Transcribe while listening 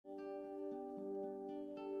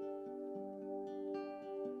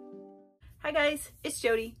Hi guys, it's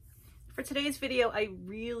Jody. For today's video, I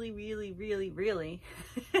really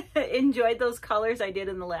enjoyed those colors I did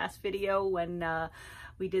in the last video when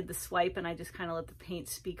we did the swipe and I just kind of let the paint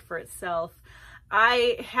speak for itself.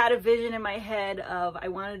 I had a vision in my head of I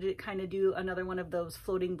wanted to kind of do another one of those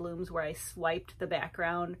floating blooms where I swiped the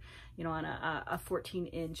background, you know, on a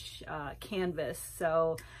 14-inch canvas.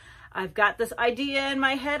 So I've got this idea in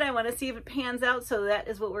my head. I want to see if it pans out. So that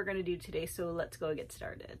is what we're going to do today. So let's go get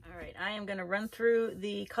started. All right, I am going to run through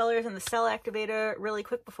the colors and the cell activator really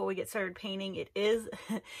quick before we get started painting. It is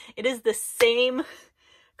the same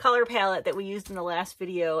color palette that we used in the last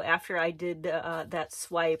video. After I did that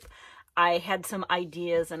swipe, I had some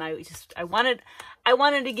ideas and I wanted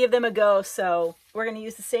to give them a go. So we're going to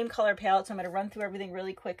use the same color palette. So I'm going to run through everything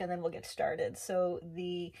really quick and then we'll get started. So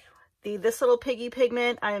this little piggy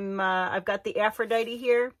pigment, I've got the Aphrodite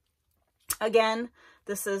here. Again,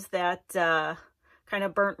 this is that kind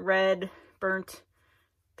of burnt red, burnt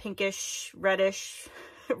pinkish, reddish,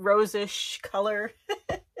 rosish color.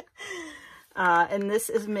 And this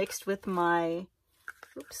is mixed with my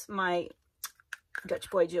Dutch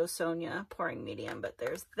Boy Joe Sonja pouring medium, but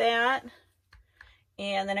there's that.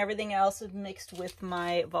 And then everything else is mixed with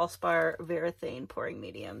my Valspar Varathane pouring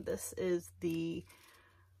medium. This is the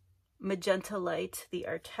Magenta Light, the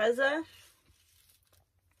Arteza.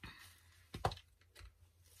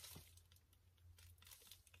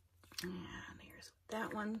 And here's what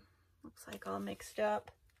that one looks like all mixed up.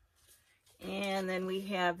 And then we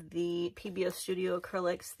have the PBO Studio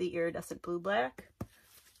Acrylics, the Iridescent Blue Black.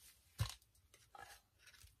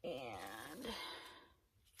 And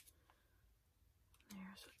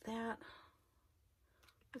there's what that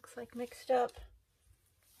looks like mixed up.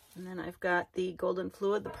 And then I've got the Golden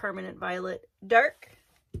Fluid, the Permanent Violet Dark.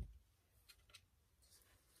 And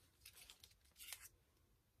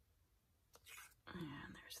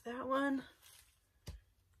there's that one.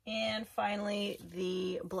 And finally,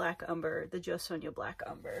 the Black Umber, the Joe Sonja Black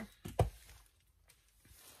Umber.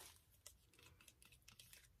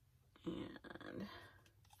 And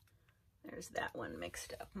there's that one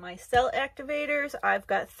mixed up. My cell activators, I've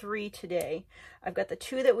got 3 today. I've got the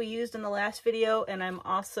 2 that we used in the last video, and I'm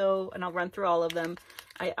also, and I'll run through all of them.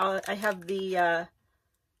 I have the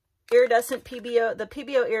iridescent PBO, the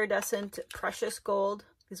PBO Iridescent Precious Gold.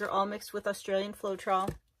 These are all mixed with Australian Floetrol.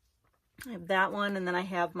 I have that one, and then I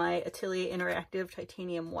have my Atelier Interactive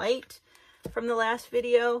Titanium White from the last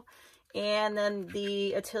video, and then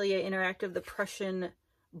the Atelier Interactive, the Prussian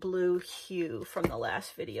Blue Hue from the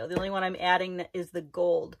last video. The only one I'm adding is the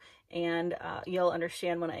gold, and you'll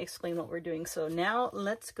understand when I explain what we're doing. So now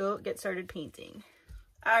let's go get started painting.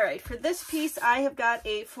 All right, for this piece, I have got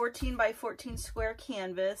a 14 by 14 square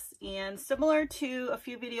canvas, and similar to a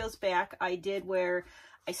few videos back, I did where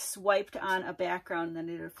I swiped on a background and then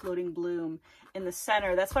did a floating bloom in the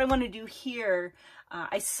center. That's what I want to do here.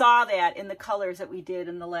 I saw that in the colors that we did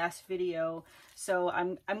in the last video. So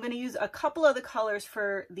I'm going to use a couple of the colors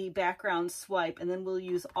for the background swipe, and then we'll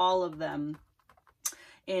use all of them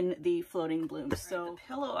in the floating bloom. So the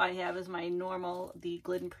pillow I have is my normal, the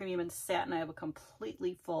Glidden Premium and Satin. I have a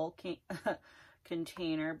completely full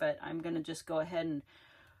container, but I'm going to just go ahead and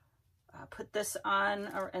put this on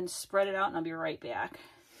and spread it out, and I'll be right back.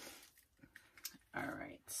 All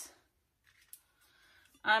right.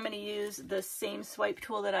 I'm going to use the same swipe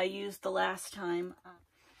tool that I used the last time.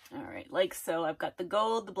 All right, like so. I've got the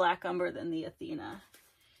gold, the Black Umber, then the Athena.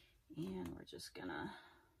 And we're just going to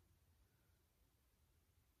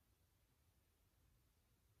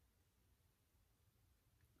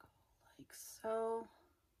go like so. All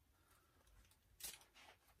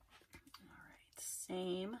right,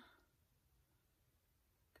 same.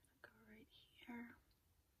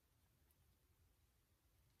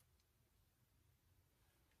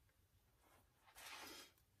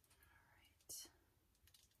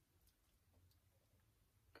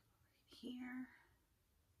 Here.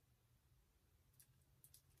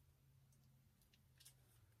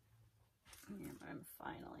 And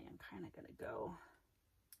I'm kind of going to go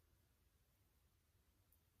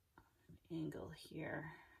an angle here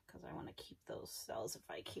because I want to keep those cells if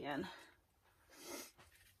I can.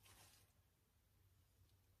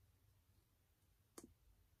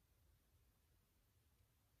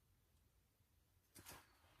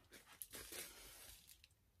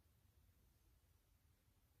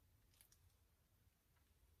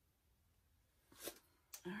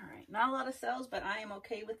 All right, not a lot of cells, but I am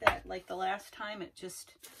okay with that. Like the last time,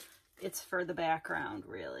 it's for the background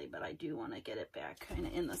really, but I do want to get it back kind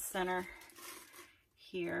of in the center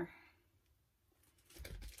here.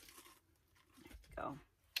 There we go.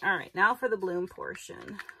 All right, now for the bloom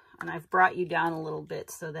portion. And I've brought you down a little bit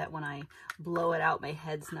so that when I blow it out, my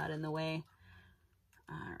head's not in the way.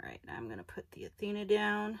 All right, now I'm gonna put the Athena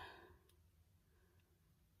down.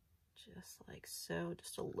 Just like so,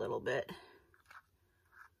 just a little bit.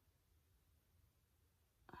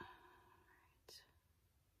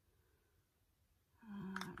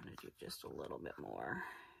 I'm going to do just a little bit more.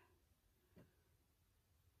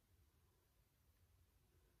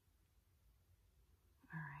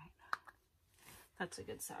 All right, that's a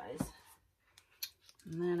good size.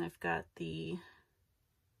 And then I've got the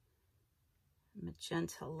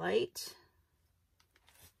magenta light.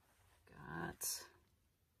 Got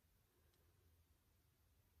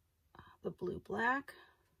the blue black.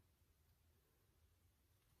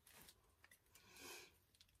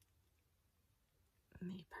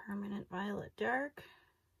 The permanent violet dark.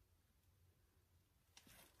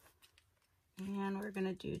 And we're going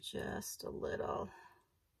to do just a little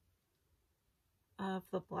of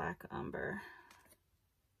the black umber.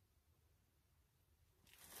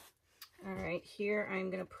 All right, here I'm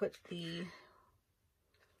going to put the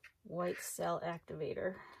white cell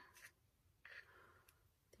activator.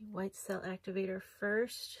 The white cell activator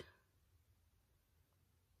first.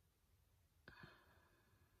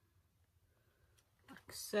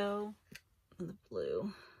 So, the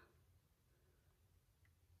blue.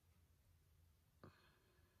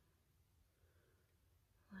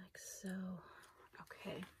 Like so.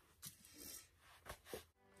 Okay.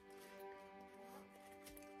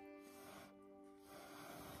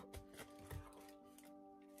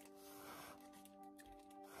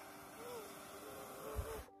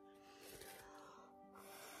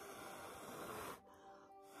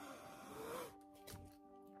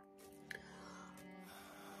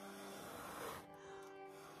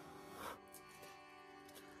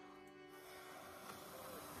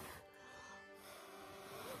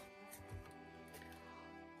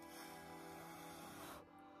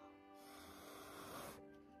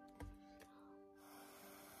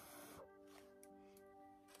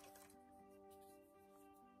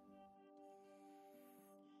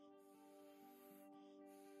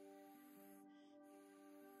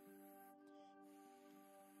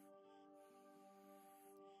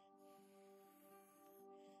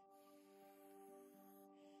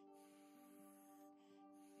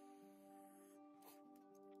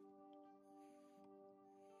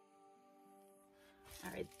 All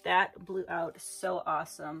right, that blew out so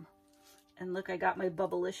awesome. And look, I got my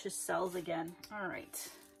Bubblicious cells again. All right,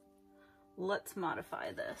 let's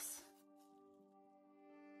modify this.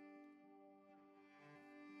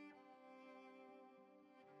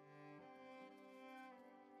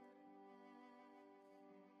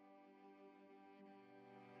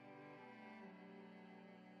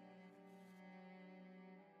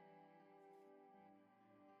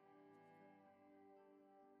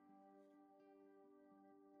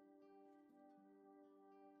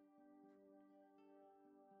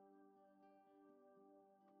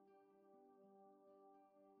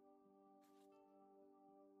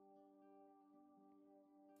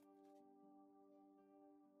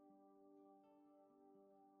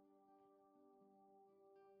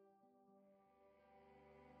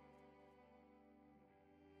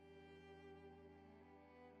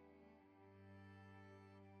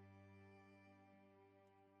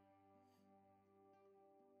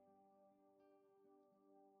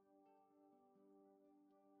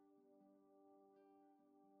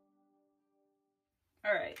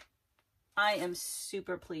 All right, I am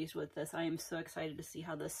super pleased with this. I am so excited to see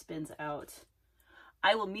how this spins out.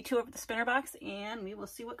 I will meet you over at the spinner box and we will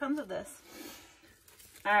see what comes of this.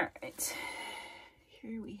 All right,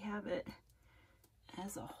 here we have it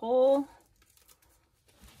as a whole.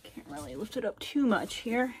 Can't really lift it up too much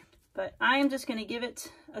here, but I am just gonna give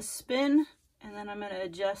it a spin and then I'm gonna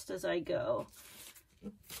adjust as I go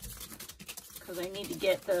because I need to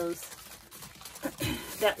get those,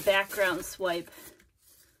 that background swipe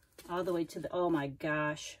all the way to the, oh my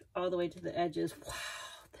gosh, all the way to the edges. Wow,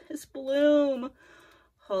 this bloom.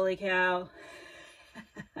 Holy cow.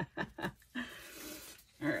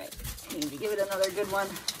 All right, I need to give it another good one.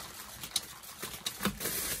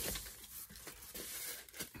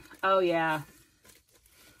 Oh yeah.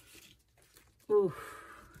 Ooh.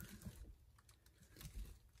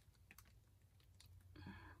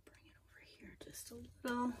 Bring it over here just a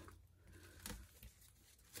little.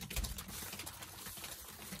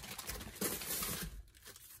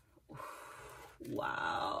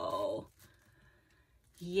 Wow.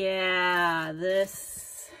 Yeah,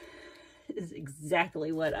 this is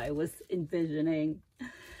exactly what I was envisioning.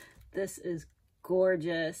 This is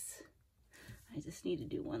gorgeous. I just need to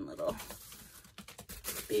do one little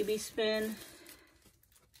baby spin.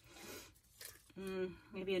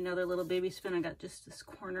 Maybe another little baby spin. I got just this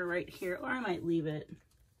corner right here, or I might leave it.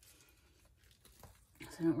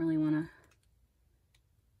 So I don't really want to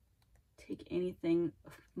take anything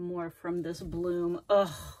more from this bloom. Ugh.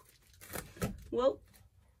 Whoa.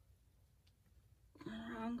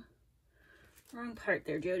 Wrong part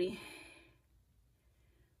there, Jody.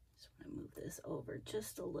 Just want to move this over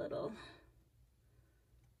just a little.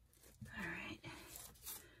 All right.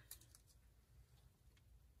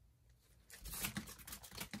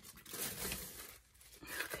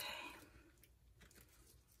 Okay.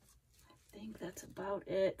 I think that's about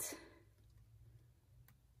it.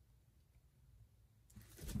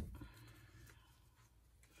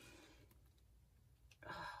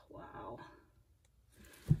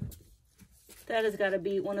 That has got to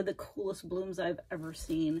be one of the coolest blooms I've ever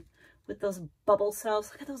seen, with those bubble cells.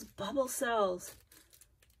 Look at those bubble cells.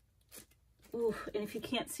 Ooh, and if you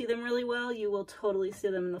can't see them really well, you will totally see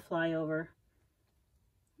them in the flyover.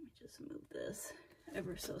 Let me just move this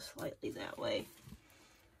ever so slightly that way.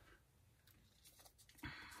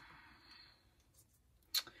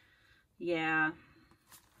 Yeah,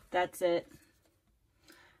 that's it.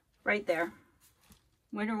 Right there.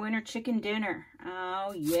 Winner, winner, chicken dinner.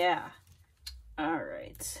 Oh, yeah. All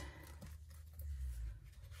right.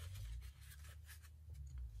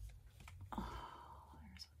 Oh,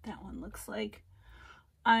 there's what that one looks like.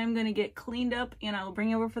 I'm going to get cleaned up and I'll bring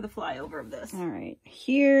you over for the flyover of this. All right.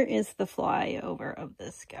 Here is the flyover of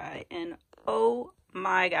this guy. And oh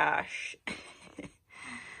my gosh.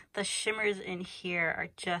 The shimmers in here are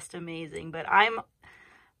just amazing. But I'm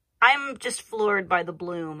just floored by the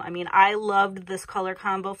bloom. I mean, I loved this color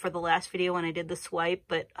combo for the last video when I did the swipe,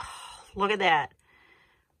 but oh, look at that.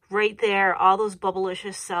 Right there, all those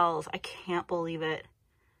Bubblicious cells. I can't believe it.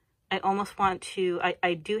 I almost want to,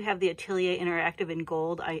 I do have the Atelier Interactive in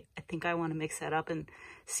gold. I think I want to mix that up and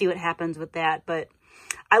see what happens with that. But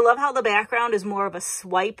I love how the background is more of a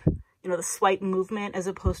swipe, you know, the swipe movement as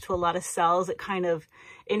opposed to a lot of cells. It kind of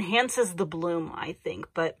enhances the bloom, I think.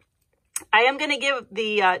 But I am going to give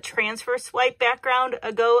the transfer swipe background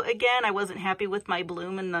a go again. I wasn't happy with my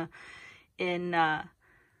bloom in a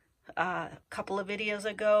couple of videos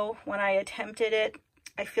ago when I attempted it.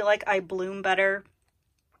 I feel like I bloom better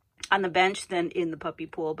on the bench than in the puppy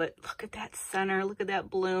pool. But look at that center. Look at that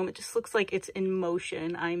bloom. It just looks like it's in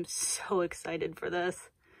motion. I'm so excited for this.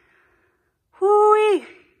 Whoo-wee!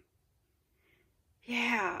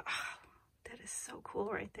 Yeah. Oh, that is so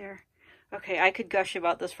cool right there. Okay, I could gush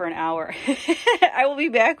about this for an hour. I will be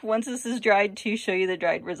back once this is dried to show you the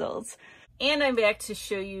dried results. And I'm back to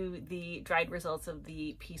show you the dried results of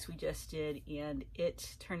the piece we just did, and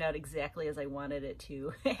it turned out exactly as I wanted it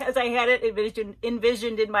to, as I had it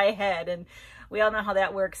envisioned in my head. And we all know how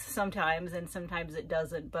that works sometimes, and sometimes it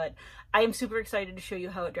doesn't, but I am super excited to show you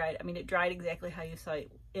how it dried. I mean, it dried exactly how you saw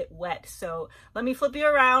it wet. So let me flip you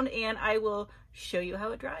around and I will show you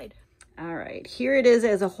how it dried. All right, here it is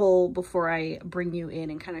as a whole before I bring you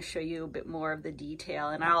in and kind of show you a bit more of the detail.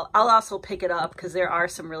 And I'll also pick it up because there are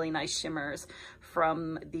some really nice shimmers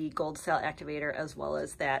from the Gold Cell Activator as well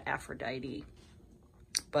as that Aphrodite.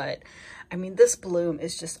 But I mean, this bloom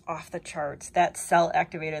is just off the charts. That Cell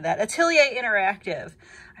Activator, that Atelier Interactive.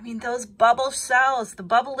 I mean, those bubble cells, the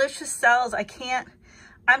Bubblicious cells,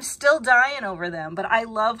 I'm still dying over them. But I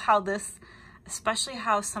love how this, especially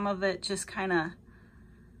how some of it just kind of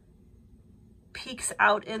peeks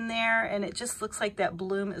out in there, and it just looks like that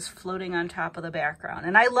bloom is floating on top of the background.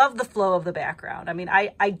 And I love the flow of the background. I mean,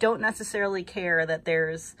 I don't necessarily care that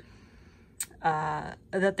there's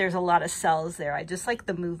a lot of cells there. I just like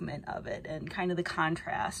the movement of it and kind of the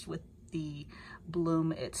contrast with the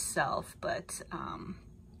bloom itself. But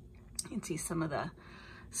you can see some of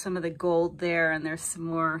the gold there, and there's some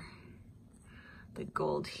more the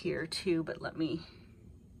gold here too. But let me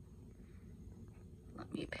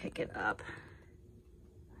pick it up.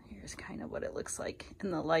 Here's kind of what it looks like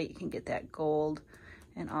in the light. You can get that gold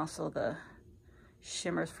and also the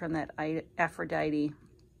shimmers from that Aphrodite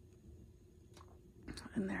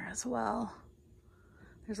in there as well.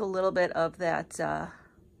 There's a little bit of that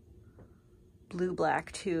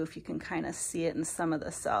blue-black too, if you can kind of see it in some of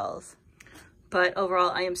the cells. But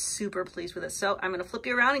overall, I am super pleased with it. So I'm going to flip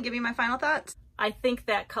you around and give you my final thoughts. I think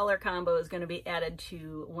that color combo is going to be added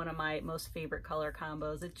to one of my most favorite color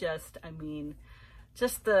combos. It just, I mean,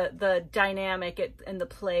 just the dynamic and the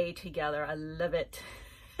play together. I love it.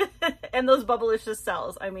 And those Bubblicious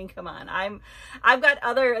cells. I mean, come on. I've got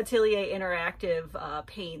other Atelier Interactive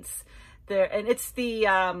paints there, and it's the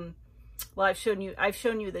well, I've shown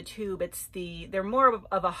you the tube. They're more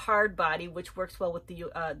of a hard body, which works well with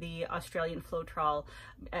the Australian Floetrol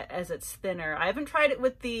as it's thinner. I haven't tried it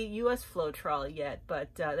with the US Floetrol yet,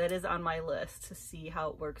 but that is on my list to see how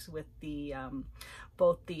it works with the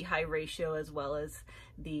both the high ratio as well as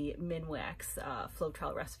the Minwax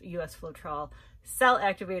Floetrol US Floetrol cell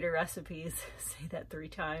activator recipes. Say that 3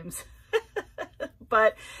 times.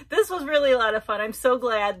 But this was really a lot of fun. I'm so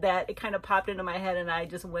glad that it kind of popped into my head and I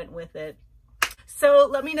just went with it. So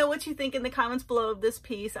let me know what you think in the comments below of this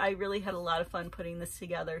piece. I really had a lot of fun putting this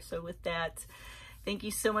together. So with that, thank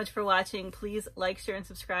you so much for watching. Please like, share, and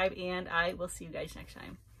subscribe, and I will see you guys next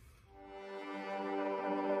time.